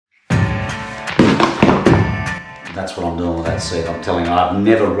That's what I'm doing with that seat. I'm telling you, I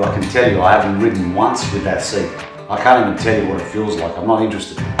can tell you, I haven't ridden once with that seat. I can't even tell you what it feels like. I'm not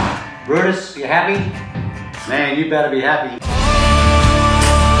interested. Brutus, you happy? Man, you better be happy.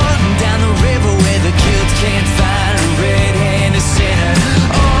 Down the river where the kids can't find a red-handed sinner.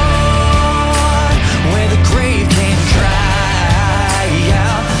 Where the grave can't cry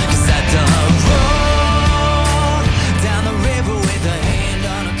out, 'cause I done rode down the river with a hand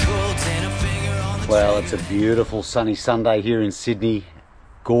on a Colt and a finger on the Well, it's a beautiful sunny Sunday here in Sydney.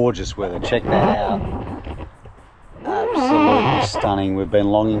 Gorgeous weather, check that out. Absolutely stunning. We've been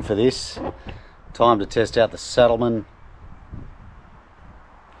longing for this. Time to test out the Saddlemen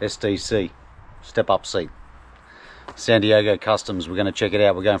SDC step-up seat. San Diego Customs, we're going to check it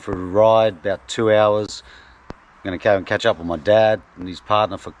out. We're going for a ride, about 2 hours. I'm going to go and catch up with my dad and his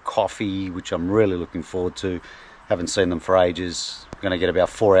partner for coffee, which I'm really looking forward to. Haven't seen them for ages. I'm going to get about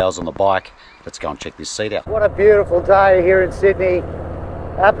 4 hours on the bike. Let's go and check this seat out. What a beautiful day here in Sydney.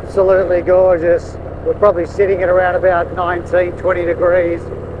 Absolutely gorgeous. We're probably sitting at around about 19, 20 degrees.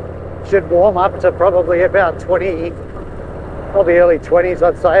 Should warm up to probably about 20, probably early 20s,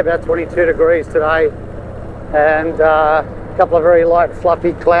 I'd say, about 22 degrees today. And a couple of very light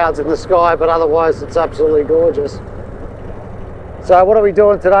fluffy clouds in the sky, but otherwise it's absolutely gorgeous. So what are we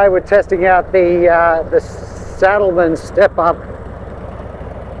doing today? We're testing out the Saddlemen step-up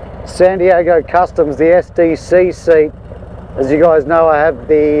San Diego Customs, the SDC seat. As you guys know, I have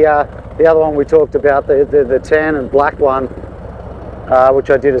the other one we talked about, the tan and black one, which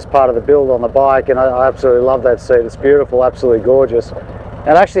I did as part of the build on the bike, and I absolutely love that seat. It's beautiful, absolutely gorgeous,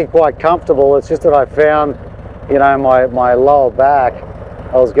 and actually quite comfortable. It's just that I found, you know, my lower back,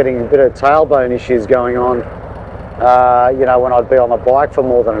 I was getting a bit of tailbone issues going on, you know, when I'd be on the bike for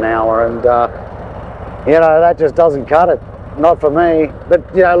more than an hour, and you know, that just doesn't cut it. Not for me. But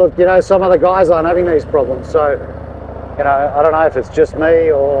you know, look, you know, some other guys aren't having these problems, so you know, I don't know if it's just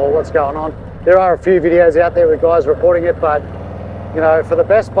me or what's going on. There are a few videos out there with guys reporting it, but you know, for the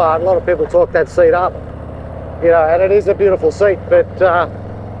best part, a lot of people talk that seat up, you know, and it is a beautiful seat, but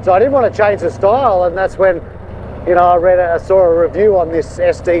so I didn't want to change the style, and that's when, you know, I saw a review on this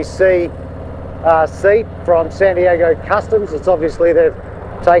SDC seat from San Diego Customs. It's obviously they've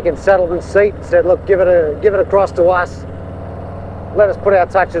taken Saddlemen Seat and said, look, give it across to us, let us put our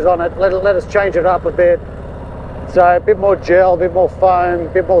touches on it, let us change it up a bit. So a bit more gel, a bit more foam, a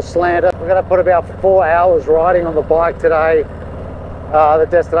bit more slanter. We're going to put about 4 hours riding on the bike today. The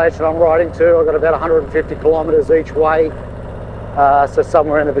destination I'm riding to, I've got about 150 kilometers each way, so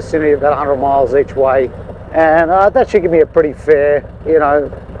somewhere in the vicinity of about 100 miles each way, and that should give me a pretty fair, you know,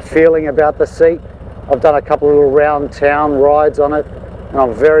 feeling about the seat. I've done a couple of little round town rides on it, and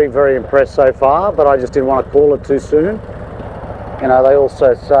I'm very, very impressed so far, but I just didn't want to call it too soon. You know, they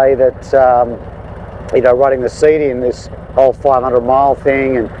also say that you know, riding the seat in this whole 500-mile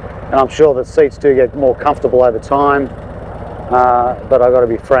thing, and I'm sure that seats do get more comfortable over time. But I've got to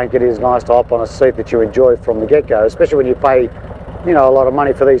be frank, it is nice to hop on a seat that you enjoy from the get-go, especially when you pay, you know, a lot of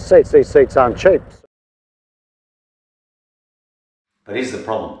money for these seats. These seats aren't cheap. But here's the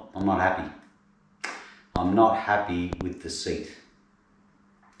problem. I'm not happy. I'm not happy with the seat.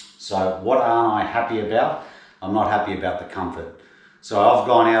 So what aren't I happy about? I'm not happy about the comfort. So I've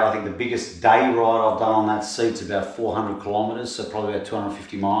gone out, I think the biggest day ride I've done on that seat's about 400 kilometers, so probably about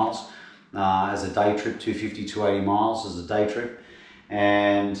 250 miles. As a day trip, 250, 280 miles as a day trip,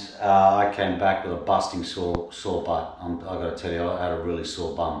 and I came back with a busting sore butt. I've got to tell you, I had a really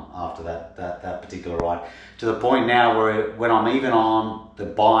sore bum after that particular ride, to the point now where when I'm even on the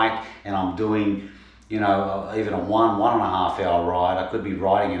bike and I'm doing, you know, even a 1.5 hour ride, I could be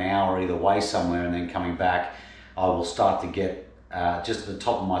riding an hour either way somewhere and then coming back, I will start to get just at the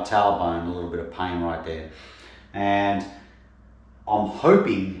top of my tailbone a little bit of pain right there. And I'm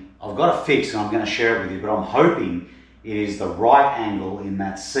hoping, I've got a fix and I'm going to share it with you, but I'm hoping it is the right angle in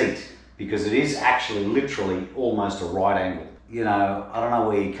that seat, because it is actually literally almost a right angle. You know, I don't know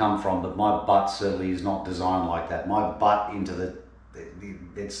where you come from, but my butt certainly is not designed like that. My butt into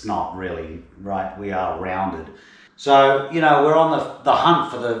it's not really right. We are rounded. So, you know, we're on the hunt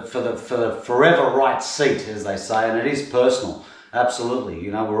for the forever right seat, as they say, and it is personal. Absolutely.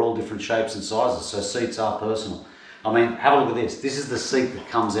 You know, we're all different shapes and sizes, so seats are personal. I mean, have a look at this. This is the seat that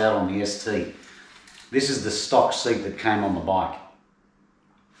comes out on the ST. This is the stock seat that came on the bike.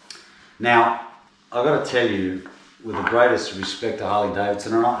 Now, I've got to tell you, with the greatest respect to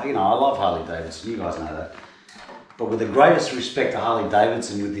Harley-Davidson, and I love Harley-Davidson, you guys know that. But with the greatest respect to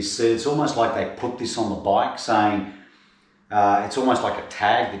Harley-Davidson with this seat, it's almost like they put this on the bike saying, it's almost like a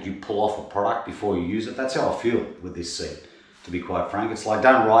tag that you pull off a product before you use it. That's how I feel with this seat. to be quite frank. It's like,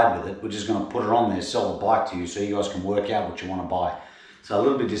 don't ride with it. We're just going to put it on there, sell the bike to you so you guys can work out what you want to buy. So a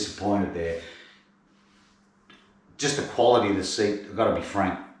little bit disappointed there. Just the quality of the seat, I've got to be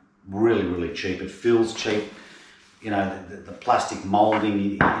frank, really, really cheap. It feels cheap. You know, the plastic moulding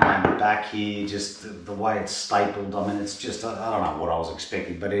in the back here, just the way it's stapled. I mean, it's just, I don't know what I was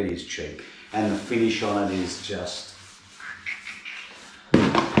expecting, but it is cheap. And the finish on it is just,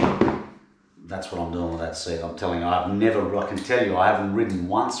 that's what I'm doing with that seat. I'm telling you, I can tell you, I haven't ridden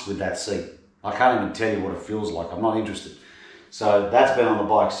once with that seat. I can't even tell you what it feels like. I'm not interested. So that's been on the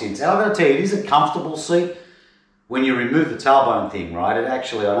bike since. And I've got to tell you, it is a comfortable seat. When you remove the tailbone thing, right, it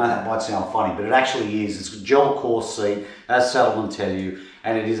actually, I know that might sound funny, but it actually is. It's a gel core seat, as Saddlemen tell you,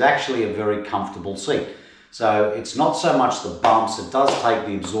 and it is actually a very comfortable seat. So it's not so much the bumps, it does take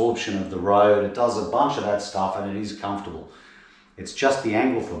the absorption of the road, it does a bunch of that stuff, and it is comfortable. It's just the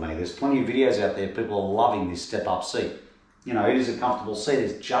angle for me. There's plenty of videos out there, people are loving this step-up seat. You know, it is a comfortable seat,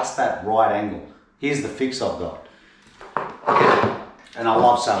 it's just that right angle. Here's the fix I've got. And I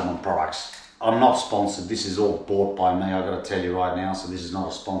love Saddlemen products. I'm not sponsored, this is all bought by me, I've got to tell you right now, so this is not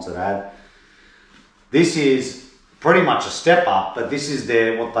a sponsored ad. This is pretty much a step up, but this is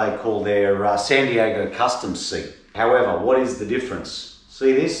what they call their San Diego custom seat. However, what is the difference?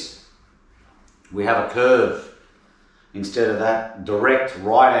 See this? We have a curve instead of that direct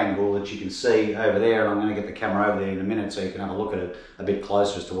right angle that you can see over there, and I'm going to get the camera over there in a minute so you can have a look at it a bit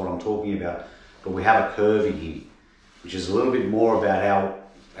closer as to what I'm talking about. But we have a curve in here, which is a little bit more about how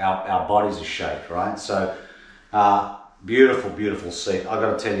our bodies are shaped, right? So beautiful, beautiful seat. I've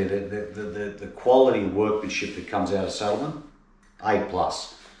got to tell you that the quality workmanship that comes out of Saddlemen, A+.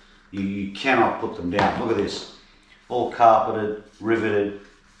 You cannot put them down. Look at this, all carpeted, riveted,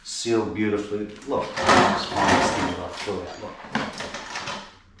 sealed beautifully. Look, let's find this thing that I threw out. Look,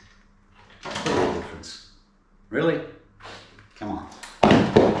 look at the difference. Really? Come on.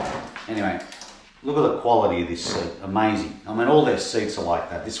 Anyway. Look at the quality of this seat, amazing. I mean, all their seats are like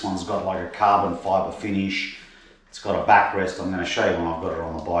that. This one's got like a carbon fibre finish. It's got a backrest. I'm going to show you when I've got it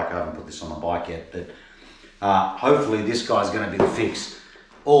on the bike. I haven't put this on the bike yet, but hopefully this guy's going to be the fix.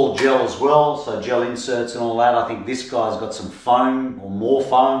 All gel as well, so gel inserts and all that. I think this guy's got some foam or more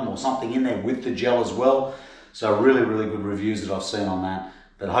foam or something in there with the gel as well. So really, really good reviews that I've seen on that.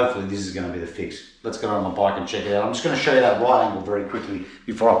 But hopefully this is going to be the fix. Let's get on the bike and check it out. I'm just going to show you that right angle very quickly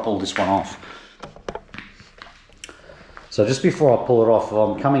before I pull this one off. So just before I pull it off, if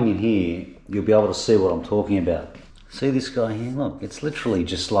I'm coming in here, you'll be able to see what I'm talking about. See this guy here? Look, it's literally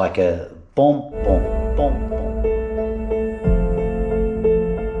just like a boom, boom, boom, boom.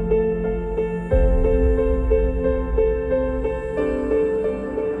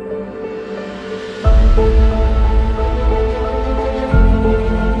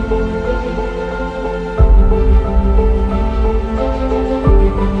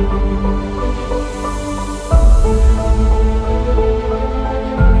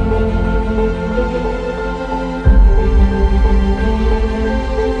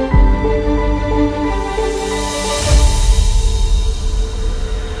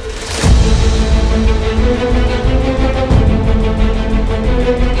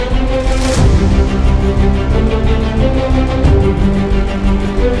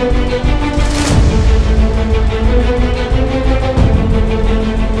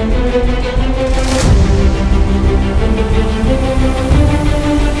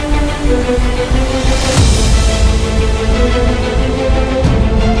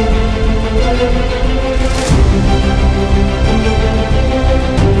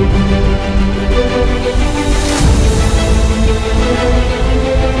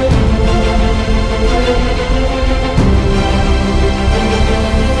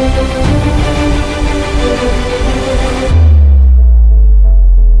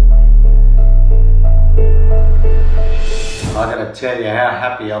 Tell you how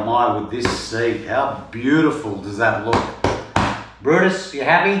happy am I with this seat. How beautiful does that look? Brutus, you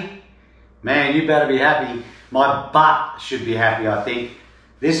happy? Man, you better be happy. My butt should be happy, I think.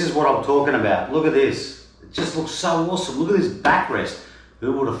 This is what I'm talking about. Look at this. It just looks so awesome. Look at this backrest.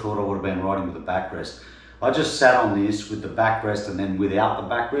 Who would have thought I would have been riding with a backrest? I just sat on this with the backrest and then without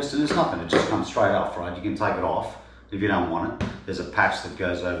the backrest, and it's nothing. It just comes straight off, right? You can take it off if you don't want it. There's a patch that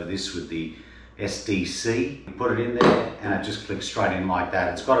goes over this with the SDC. You put it in there and it just clicks straight in like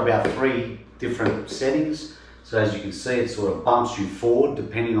that. It's got about 3 different settings. So as you can see, it sort of bumps you forward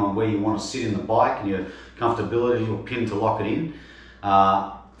depending on where you want to sit in the bike and your comfortability or pin to lock it in.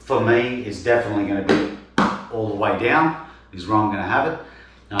 For me, it's definitely going to be all the way down is where I'm going to have it.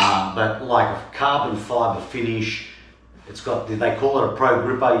 But like a carbon fibre finish, it's got, they call it a pro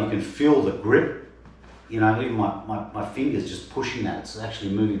gripper. You can feel the grip you know, even my fingers just pushing that, it's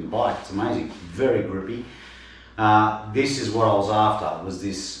actually moving the bike. It's amazing, very grippy. This is what I was after, was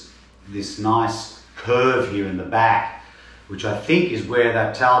this nice curve here in the back, which I think is where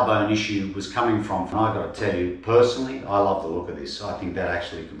that tailbone issue was coming from. And I got to tell you, personally, I love the look of this. I think that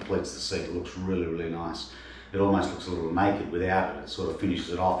actually completes the seat. It looks really, really nice. It almost looks a little naked without it. It sort of finishes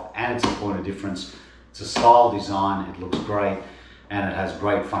it off, and it's a point of difference. It's a style design, it looks great, and it has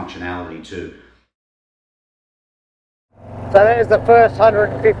great functionality too. So there's the first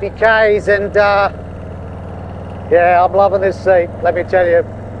 150 Ks, and yeah, I'm loving this seat. Let me tell you,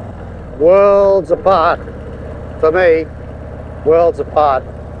 worlds apart for me, worlds apart.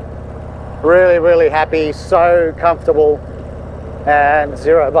 Really, really happy, so comfortable, and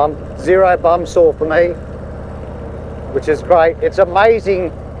zero bum sore for me, which is great. It's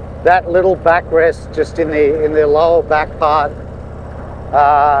amazing that little backrest just in the lower back part.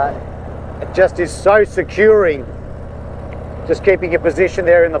 It just is so securing, just keeping your position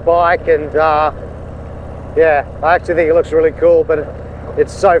there in the bike. And yeah, I actually think it looks really cool, but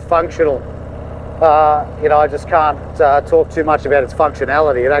it's so functional. You know, I just can't talk too much about its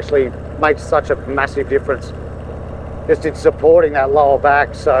functionality. It actually makes such a massive difference just in supporting that lower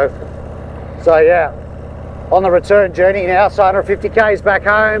back. So yeah, on the return journey now, so 150 Ks back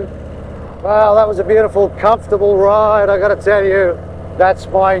home. Well, that was a beautiful, comfortable ride. I got to tell you, that's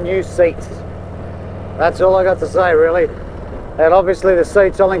my new seat. That's all I got to say, really. And obviously the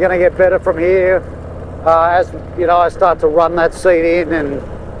seat's only going to get better from here. As you know, I start to run that seat in, and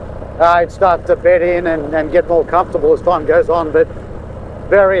it starts to bed in and get more comfortable as time goes on. But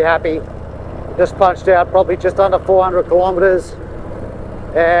very happy. Just punched out probably just under 400 kilometers,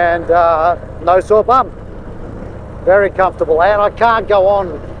 and no sore bum. Very comfortable, and I can't go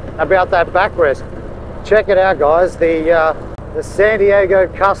on about that backrest. Check it out, guys. The San Diego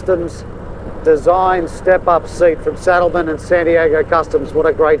Customs design step-up seat from Saddlemen and San Diego Customs. What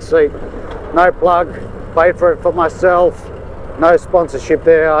a great seat. No plug, paid for it for myself. No sponsorship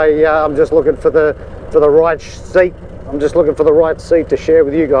there. I'm just looking for the right seat. I'm just looking for the right seat to share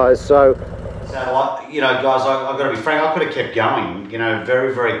with you guys. So you know, guys, I've got to be frank, I could have kept going, you know,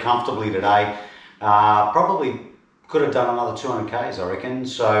 very, very comfortably today. Probably could have done another 200 Ks, I reckon.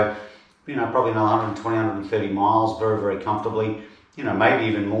 So, you know, probably another 120, 130 miles, very, very comfortably, you know, maybe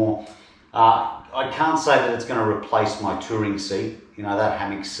even more. I can't say that it's going to replace my touring seat. You know, that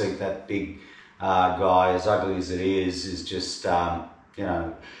hammock seat, that big guy, as ugly as it is just, you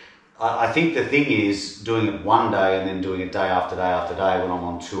know, I think the thing is doing it one day and then doing it day after day after day when I'm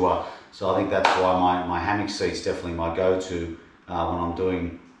on tour. So I think that's why my hammock seat's definitely my go-to when I'm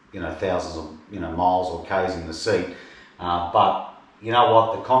doing, you know, thousands of, you know, miles or Ks in the seat. But you know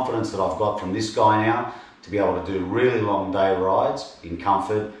what, the confidence that I've got from this guy now to be able to do really long day rides in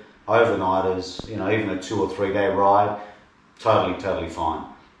comfort, overnighters, you know, even a 2 or 3 day ride, totally fine.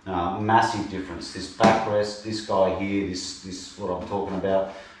 Massive difference. This backrest, this guy here, this what I'm talking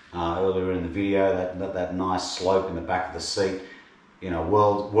about earlier in the video, that nice slope in the back of the seat, you know,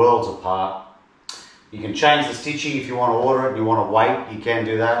 worlds apart. You can change the stitching if you want to order it and you want to wait, you can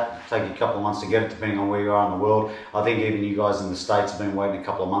do that. It'll take you a couple of months to get it depending on where you are in the world. I think even you guys in the States have been waiting a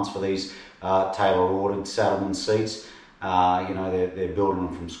couple of months for these tailor-ordered Saddlemen seats. You know, they're building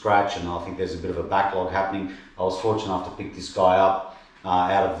them from scratch, and I think there's a bit of a backlog happening. I was fortunate enough to pick this guy up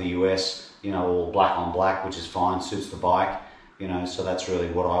out of the US, you know, all black on black, which is fine, suits the bike, you know, so that's really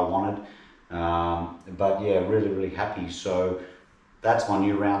what I wanted. But yeah, really happy. So that's my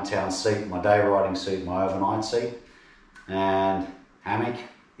new round town seat, my day riding seat, my overnight seat, and hammock.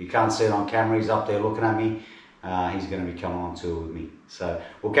 You can't see it on camera, he's up there looking at me. He's going to be coming on tour with me. So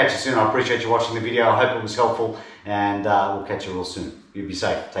we'll catch you soon. I appreciate you watching the video. I hope it was helpful, and we'll catch you real soon. You be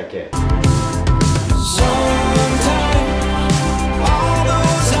safe. Take care.